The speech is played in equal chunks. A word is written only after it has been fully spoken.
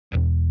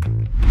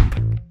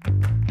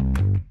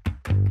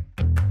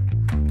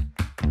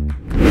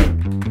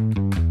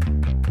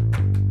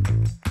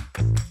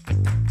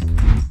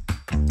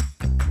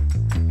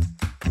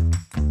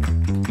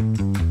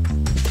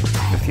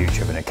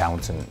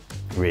accountant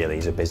really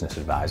is a business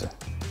advisor,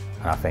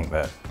 and I think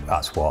that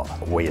that's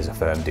what we as a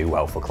firm do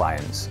well for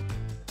clients.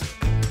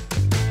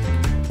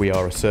 We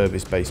are a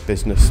service-based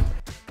business,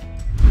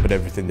 but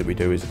everything that we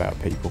do is about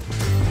people.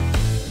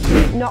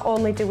 Not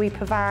only do we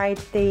provide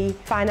the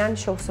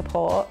financial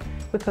support,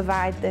 we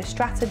provide the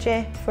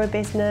strategy for a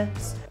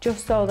business,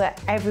 just so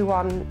that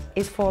everyone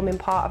is forming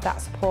part of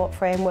that support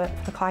framework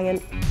for the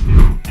client.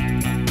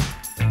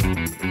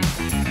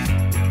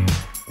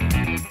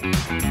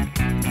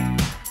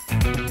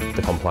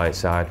 The compliance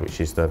side,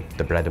 which is the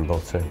bread and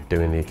butter,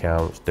 doing the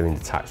accounts, doing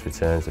the tax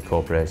returns, the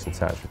corporation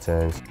tax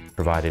returns,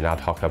 providing ad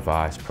hoc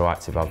advice,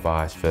 proactive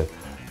advice for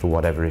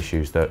whatever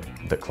issues that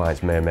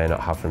clients may or may not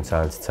have from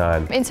time to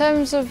time. In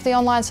terms of the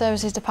online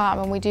services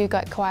department, we do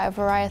get quite a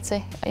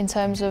variety in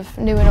terms of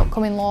new and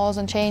upcoming laws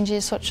and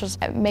changes, such as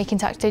making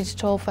tax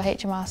digital for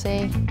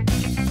HMRC.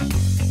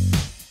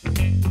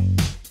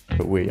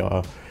 But we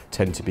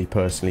tend to be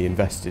personally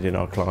invested in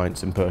our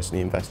clients and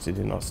personally invested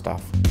in our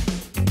staff.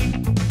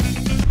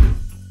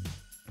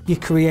 You're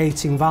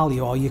creating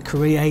value, or you're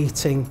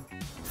creating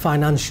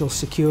financial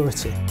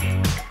security.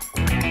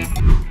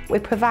 We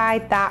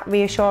provide that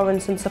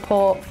reassurance and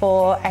support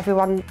for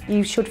everyone.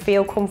 You should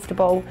feel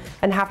comfortable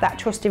and have that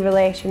trusted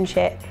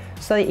relationship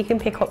so that you can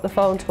pick up the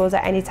phone to us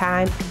at any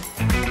time.